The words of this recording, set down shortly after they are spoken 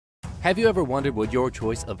Have you ever wondered what your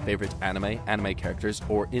choice of favorite anime characters,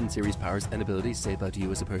 or in-series powers and abilities say about you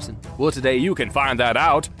as a person? Well, today you can find that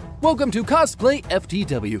out! Welcome to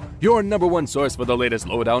Cosplay-FTW, your #1 source for the latest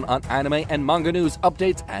lowdown on anime and manga news,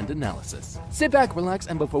 updates, and analysis. Sit back, relax,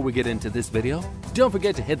 and before we get into this video, don't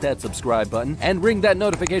forget to hit that subscribe button and ring that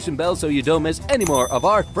notification bell so you don't miss any more of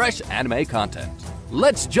our fresh anime content.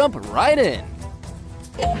 Let's jump right in!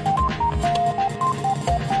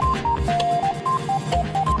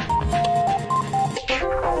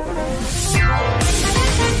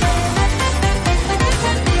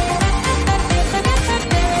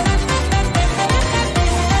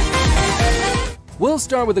 We'll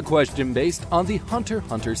start with a question based on the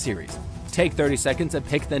HunterxHunter series. Take 30 seconds and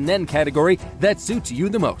pick the Nen category that suits you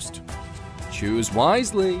the most. Choose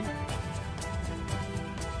wisely.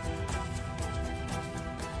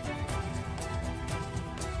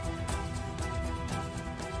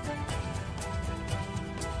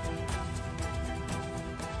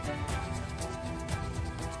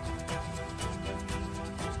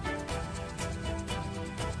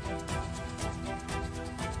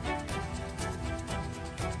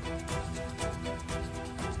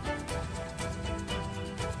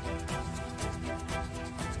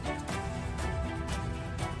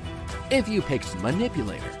 If you picked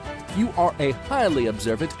Manipulator, you are a highly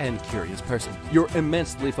observant and curious person. You're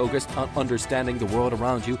immensely focused on understanding the world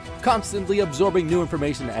around you, constantly absorbing new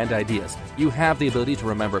information and ideas. You have the ability to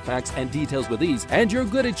remember facts and details with ease, and you're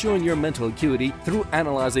good at showing your mental acuity through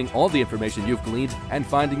analyzing all the information you've gleaned and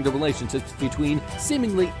finding the relationships between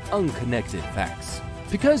seemingly unconnected facts.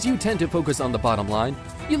 Because you tend to focus on the bottom line,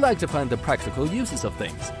 you like to find the practical uses of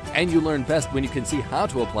things, and you learn best when you can see how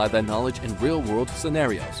to apply that knowledge in real-world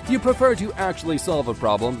scenarios. You prefer to actually solve a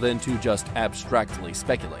problem than to just abstractly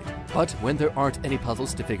speculate. But when there aren't any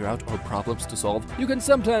puzzles to figure out or problems to solve, you can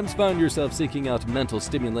sometimes find yourself seeking out mental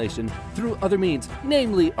stimulation through other means,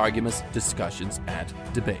 namely arguments, discussions, and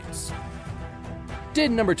debates.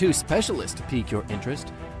 Did #2 Specialist pique your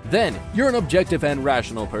interest? Then, you're an objective and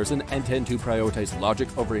rational person and tend to prioritize logic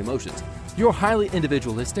over emotions. You're highly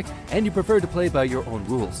individualistic and you prefer to play by your own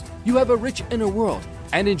rules. You have a rich inner world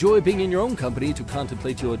and enjoy being in your own company to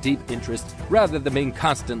contemplate your deep interests rather than being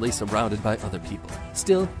constantly surrounded by other people.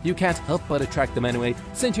 Still, you can't help but attract them anyway,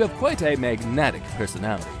 since you have quite a magnetic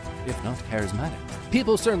personality, if not charismatic.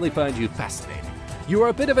 People certainly find you fascinating. You are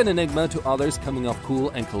a bit of an enigma to others, coming off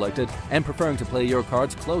cool and collected and preferring to play your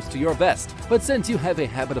cards close to your vest. But since you have a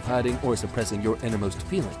habit of hiding or suppressing your innermost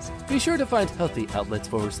feelings, be sure to find healthy outlets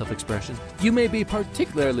for self-expression. You may be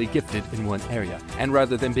particularly gifted in one area, and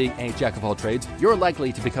rather than being a jack of all trades, you're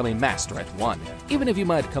likely to become a master at one. Even if you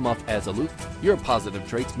might come off as aloof, your positive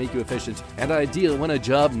traits make you efficient and ideal when a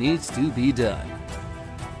job needs to be done.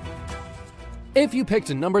 If you picked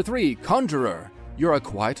 #3, Conjurer, you're a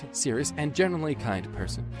quiet, serious, and generally kind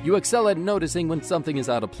person. You excel at noticing when something is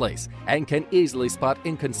out of place and can easily spot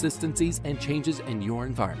inconsistencies and changes in your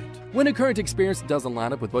environment. When a current experience doesn't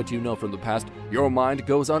line up with what you know from the past, your mind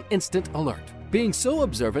goes on instant alert. Being so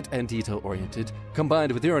observant and detail-oriented,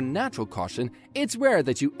 combined with your natural caution, it's rare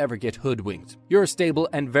that you ever get hoodwinked. You're stable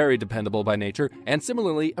and very dependable by nature, and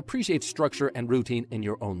similarly appreciate structure and routine in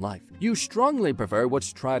your own life. You strongly prefer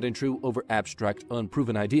what's tried and true over abstract,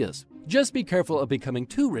 unproven ideas. Just be careful of becoming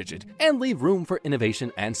too rigid and leave room for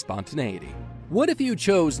innovation and spontaneity. What if you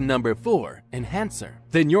chose #4, Enhancer?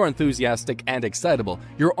 Then you're enthusiastic and excitable.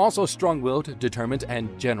 You're also strong-willed, determined,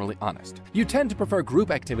 and generally honest. You tend to prefer group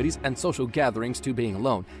activities and social gatherings to being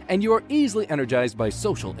alone, and you are easily energized by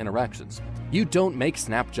social interactions. You don't make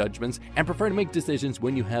snap judgments and prefer to make decisions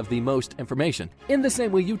when you have the most information. In the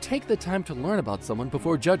same way, you take the time to learn about someone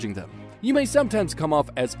before judging them. You may sometimes come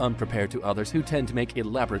off as unprepared to others who tend to make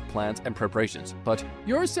elaborate plans and preparations, but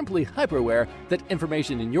you're simply hyper-aware that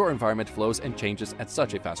information in your environment flows and changes at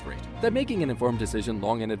such a fast rate that making an informed decision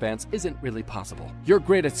long in advance isn't really possible. You're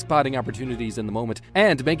great at spotting opportunities in the moment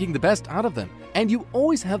and making the best out of them, and you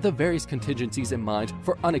always have the various contingencies in mind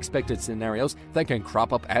for unexpected scenarios that can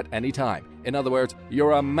crop up at any time. In other words,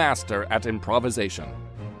 you're a master at improvisation.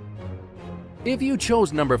 If you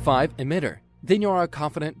chose #5, Emitter, then you're a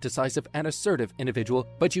confident, decisive, and assertive individual,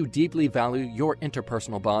 but you deeply value your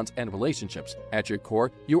interpersonal bonds and relationships. At your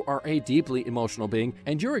core, you are a deeply emotional being,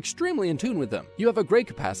 and you're extremely in tune with them. You have a great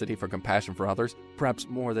capacity for compassion for others, perhaps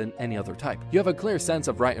more than any other type. You have a clear sense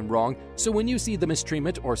of right and wrong, so when you see the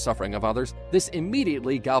mistreatment or suffering of others, this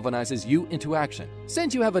immediately galvanizes you into action.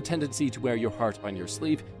 Since you have a tendency to wear your heart on your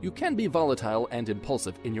sleeve, you can be volatile and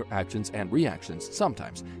impulsive in your actions and reactions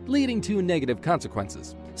sometimes, leading to negative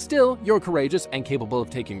consequences. Still, you're courageous and capable of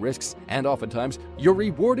taking risks, and oftentimes, you're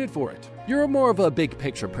rewarded for it. You're more of a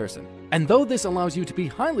big-picture person. And though this allows you to be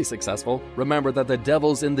highly successful, remember that the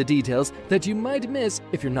devil's in the details that you might miss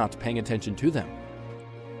if you're not paying attention to them.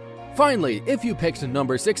 Finally, if you picked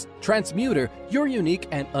number 6, Transmuter, you're unique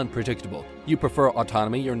and unpredictable. You prefer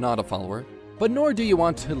autonomy, you're not a follower, but nor do you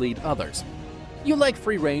want to lead others. You like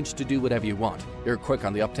free range to do whatever you want. You're quick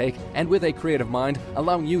on the uptake and with a creative mind,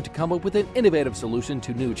 allowing you to come up with an innovative solution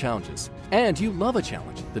to new challenges. And you love a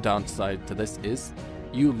challenge. The downside to this is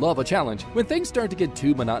you love a challenge. When things start to get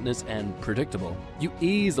too monotonous and predictable, you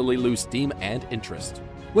easily lose steam and interest.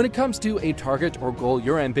 When it comes to a target or goal,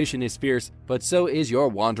 your ambition is fierce, but so is your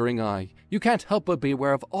wandering eye. You can't help but be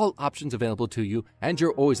aware of all options available to you, and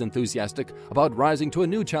you're always enthusiastic about rising to a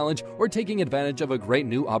new challenge or taking advantage of a great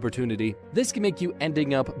new opportunity. This can make you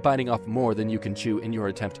ending up biting off more than you can chew in your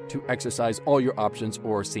attempt to exercise all your options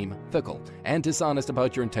or seem fickle and dishonest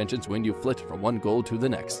about your intentions when you flit from one goal to the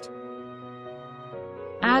next.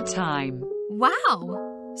 Ad time. Wow!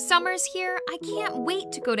 Summer's here. I can't wait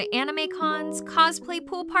to go to anime cons, cosplay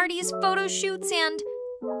pool parties, photo shoots, and...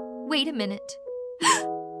 Wait a minute.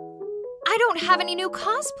 I don't have any new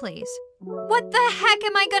cosplays. What the heck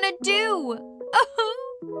am I gonna do?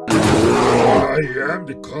 I am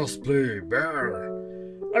the Cosplay Bear,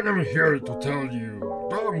 and I'm here to tell you,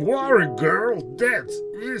 don't worry girl, that's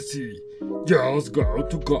easy. Just go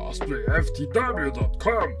to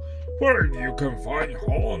Cosplay-FTW.com, where you can find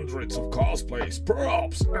hundreds of cosplays,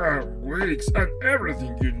 props, and wigs, and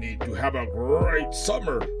everything you need to have a great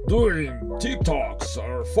summer doing TikToks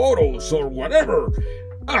or photos or whatever,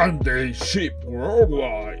 and they ship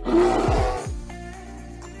worldwide.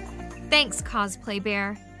 Thanks, Cosplay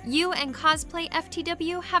Bear. You and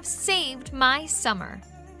Cosplay-FTW have saved my summer.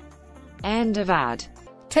 End of ad.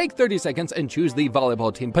 Take 30 seconds and choose the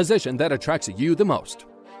volleyball team position that attracts you the most.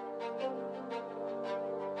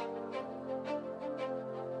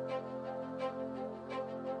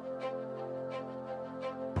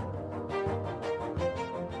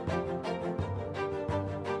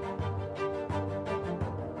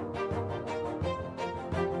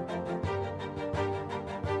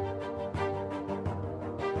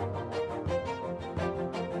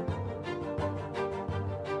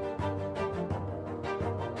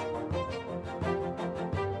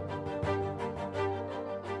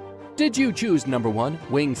 Did you choose number 1,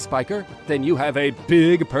 Wing Spiker? Then you have a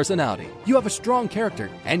big personality. You have a strong character,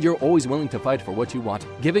 and you're always willing to fight for what you want,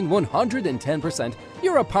 giving 110%.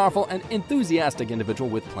 You're a powerful and enthusiastic individual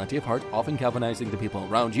with plenty of heart, often galvanizing the people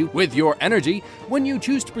around you with your energy. When you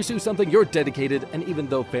choose to pursue something, you're dedicated, and even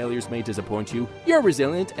though failures may disappoint you, you're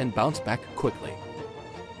resilient and bounce back quickly.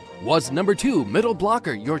 Was number 2, Middle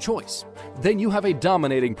Blocker, your choice? Then you have a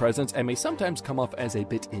dominating presence and may sometimes come off as a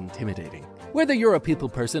bit intimidating. Whether you're a people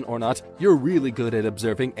person or not, you're really good at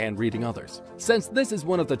observing and reading others. Since this is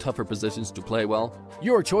one of the tougher positions to play well,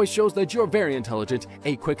 your choice shows that you're very intelligent,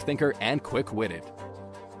 a quick thinker, and quick-witted.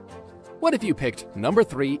 What if you picked number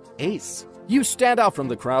 3, Ace? You stand out from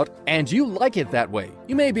the crowd, and you like it that way.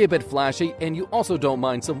 You may be a bit flashy, and you also don't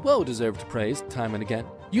mind some well-deserved praise time and again.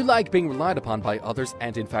 You like being relied upon by others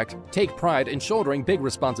and, in fact, take pride in shouldering big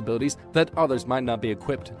responsibilities that others might not be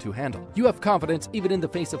equipped to handle. You have confidence even in the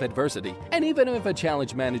face of adversity, and even if a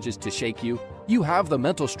challenge manages to shake you, you have the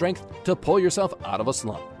mental strength to pull yourself out of a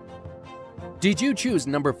slump. Did you choose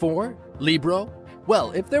number 4, Libro?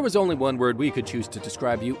 Well, if there was only one word we could choose to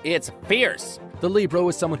describe you, it's fierce. The Libro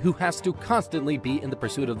is someone who has to constantly be in the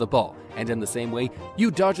pursuit of the ball, and in the same way, you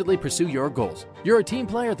doggedly pursue your goals. You're a team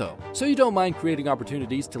player though, so you don't mind creating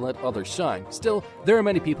opportunities to let others shine. Still, there are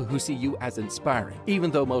many people who see you as inspiring, even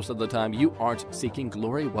though most of the time you aren't seeking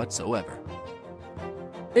glory whatsoever.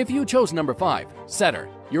 If you chose number 5, Setter,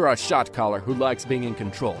 you're a shot caller who likes being in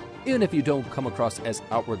control, even if you don't come across as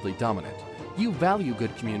outwardly dominant. You value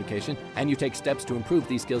good communication, and you take steps to improve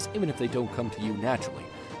these skills even if they don't come to you naturally,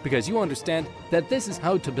 because you understand that this is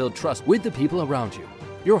how to build trust with the people around you.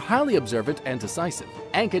 You're highly observant and decisive,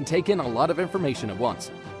 and can take in a lot of information at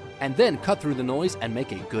once, and then cut through the noise and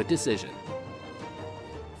make a good decision.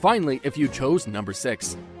 Finally, if you chose number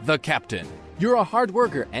 6, the Captain. You're a hard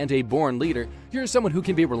worker and a born leader. You're someone who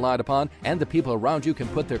can be relied upon, and the people around you can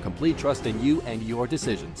put their complete trust in you and your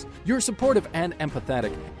decisions. You're supportive and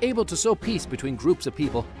empathetic, able to sow peace between groups of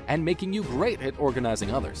people, and making you great at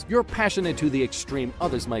organizing others. You're passionate to the extreme.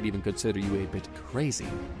 Others might even consider you a bit crazy.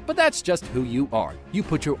 But that's just who you are. You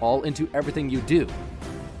put your all into everything you do.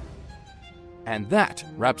 And that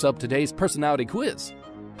wraps up today's personality quiz.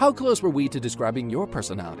 How close were we to describing your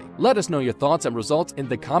personality? Let us know your thoughts and results in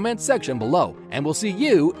the comments section below, and we'll see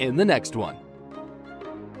you in the next one.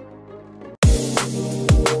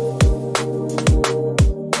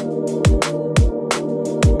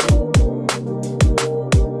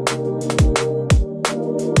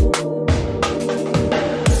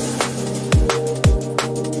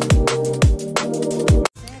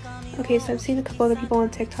 Okay, so I've seen a couple other people on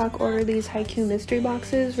TikTok order these Haikyuu mystery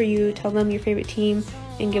boxes where you tell them your favorite team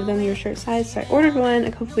and give them your shirt size. So I ordered one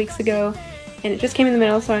a couple weeks ago and it just came in the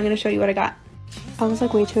mail, so I'm going to show you what I got. I was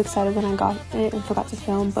like way too excited when I got it and forgot to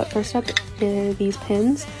film, but first up are these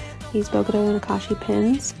pins, these Bogoro and Akashi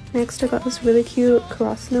pins. Next I got this really cute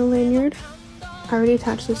Karasuno lanyard. I already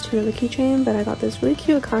attached this to another keychain, but I got this really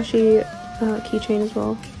cute Akashi keychain as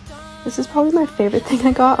well. This is probably my favorite thing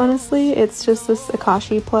I got, honestly. It's just this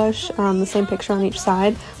Akashi plush, the same picture on each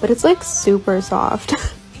side, but it's like super soft.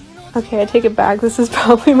 Okay, I take it back. This is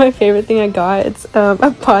probably my favorite thing I got. It's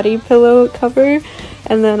a body pillow cover,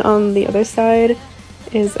 and then on the other side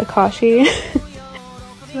is Akashi.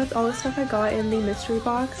 So that's all the stuff I got in the mystery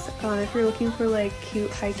box. If you're looking for like cute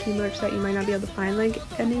Haikyuu merch that you might not be able to find like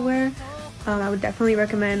anywhere, I would definitely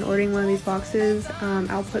recommend ordering one of these boxes.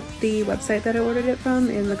 I'll put the website that I ordered it from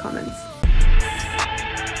in the comments.